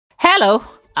Hello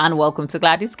and welcome to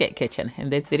Gladys Cake Kitchen. In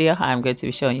this video I'm going to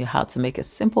be showing you how to make a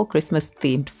simple Christmas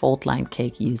themed fault line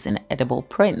cake using edible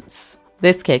prints.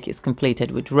 This cake is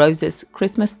completed with roses,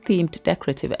 Christmas themed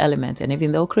decorative elements, and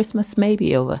even though Christmas may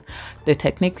be over, the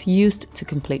techniques used to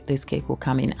complete this cake will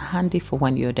come in handy for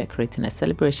when you're decorating a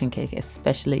celebration cake,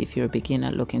 especially if you're a beginner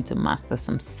looking to master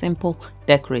some simple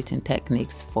decorating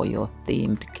techniques for your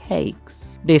themed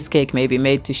cakes. This cake may be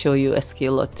made to show you a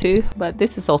skill or two, but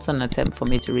this is also an attempt for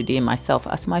me to redeem myself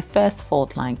as my first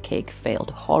fault line cake failed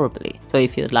horribly. So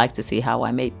if you'd like to see how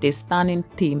I made this stunning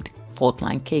themed fault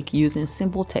line cake using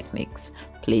simple techniques,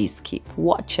 please keep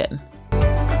watching.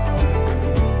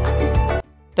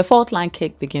 The fault line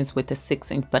cake begins with a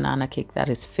 6-inch banana cake that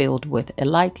is filled with a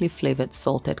lightly flavored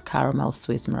salted caramel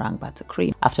Swiss meringue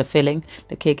buttercream. After filling,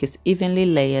 the cake is evenly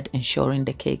layered, ensuring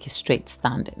the cake is straight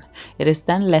standing. It is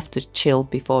then left to chill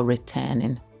before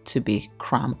returning to be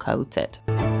crumb coated.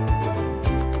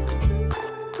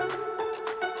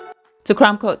 To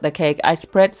crumb coat the cake, I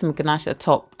spread some ganache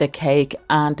atop the cake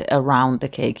and around the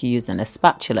cake using a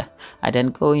spatula. I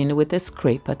then go in with a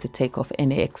scraper to take off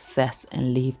any excess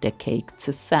and leave the cake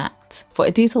to set. For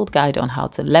a detailed guide on how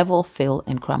to level, fill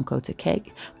and crumb coat a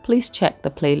cake, please check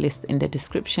the playlist in the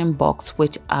description box,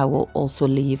 which I will also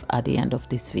leave at the end of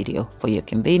this video for your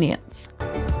convenience.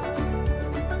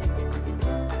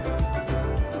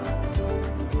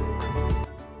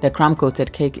 The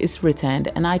crumb-coated cake is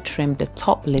returned and I trimmed the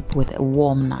top lip with a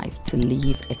warm knife to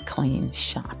leave a clean,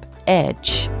 sharp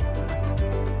edge.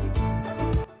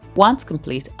 Once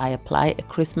complete, I apply a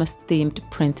Christmas-themed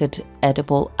printed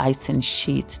edible icing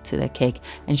sheet to the cake,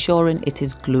 ensuring it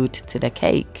is glued to the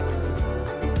cake.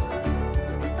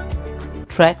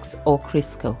 Trex or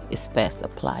Crisco is first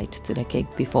applied to the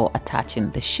cake before attaching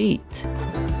the sheet.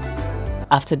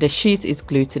 After the sheet is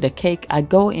glued to the cake, I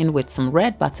go in with some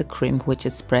red buttercream, which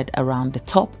is spread around the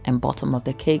top and bottom of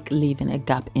the cake, leaving a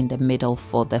gap in the middle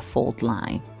for the fault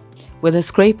line. With a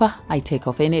scraper, I take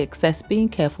off any excess, being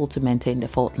careful to maintain the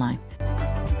fault line.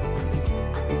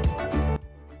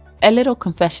 A little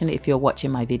confession: if you're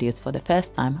watching my videos for the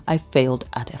first time, I failed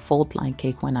at a fault line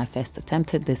cake when I first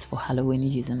attempted this for Halloween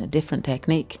using a different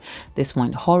technique. This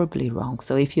went horribly wrong,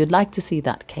 so if you'd like to see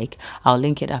that cake, I'll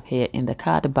link it up here in the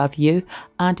card above you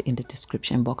and in the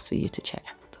description box for you to check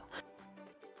out.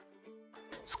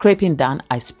 Scraping done,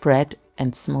 I spread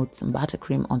and smooth some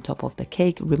buttercream on top of the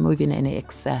cake, removing any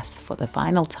excess for the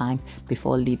final time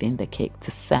before leaving the cake to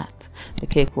set. The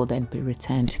cake will then be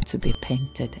returned to be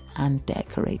painted and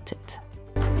decorated.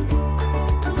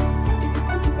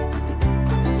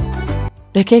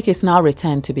 The cake is now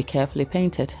returned to be carefully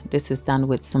painted. This is done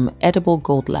with some edible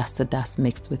gold luster dust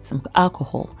mixed with some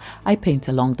alcohol. I paint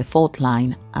along the fault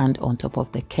line and on top of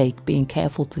the cake, being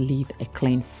careful to leave a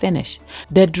clean finish.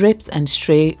 The drips and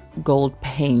stray gold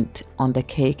paint on the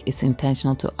cake is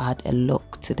intentional to add a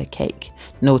look to the cake.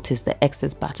 Notice the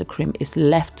excess buttercream is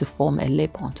left to form a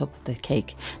lip on top of the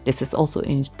cake. This is also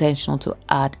intentional to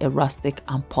add a rustic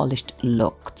and polished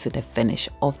look to the finish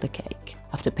of the cake.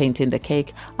 After painting the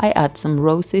cake, I add some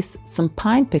roses, some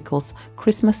pine pickles,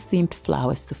 Christmas themed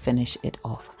flowers to finish it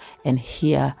off. And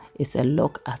here is a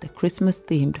look at the Christmas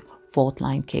themed fault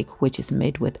line cake, which is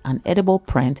made with an edible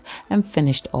print and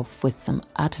finished off with some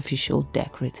artificial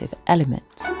decorative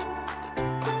elements.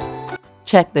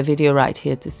 Check the video right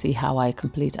here to see how I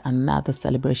complete another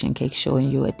celebration cake,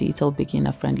 showing you a detailed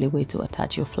beginner-friendly way to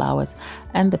attach your flowers,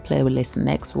 and the playlist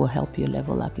next will help you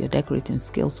level up your decorating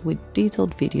skills with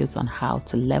detailed videos on how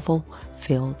to level,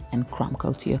 fill and crumb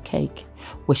coat your cake.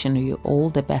 Wishing you all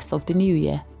the best of the new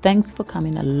year. Thanks for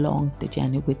coming along the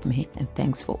journey with me, and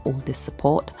thanks for all the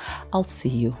support. I'll see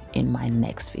you in my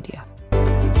next video.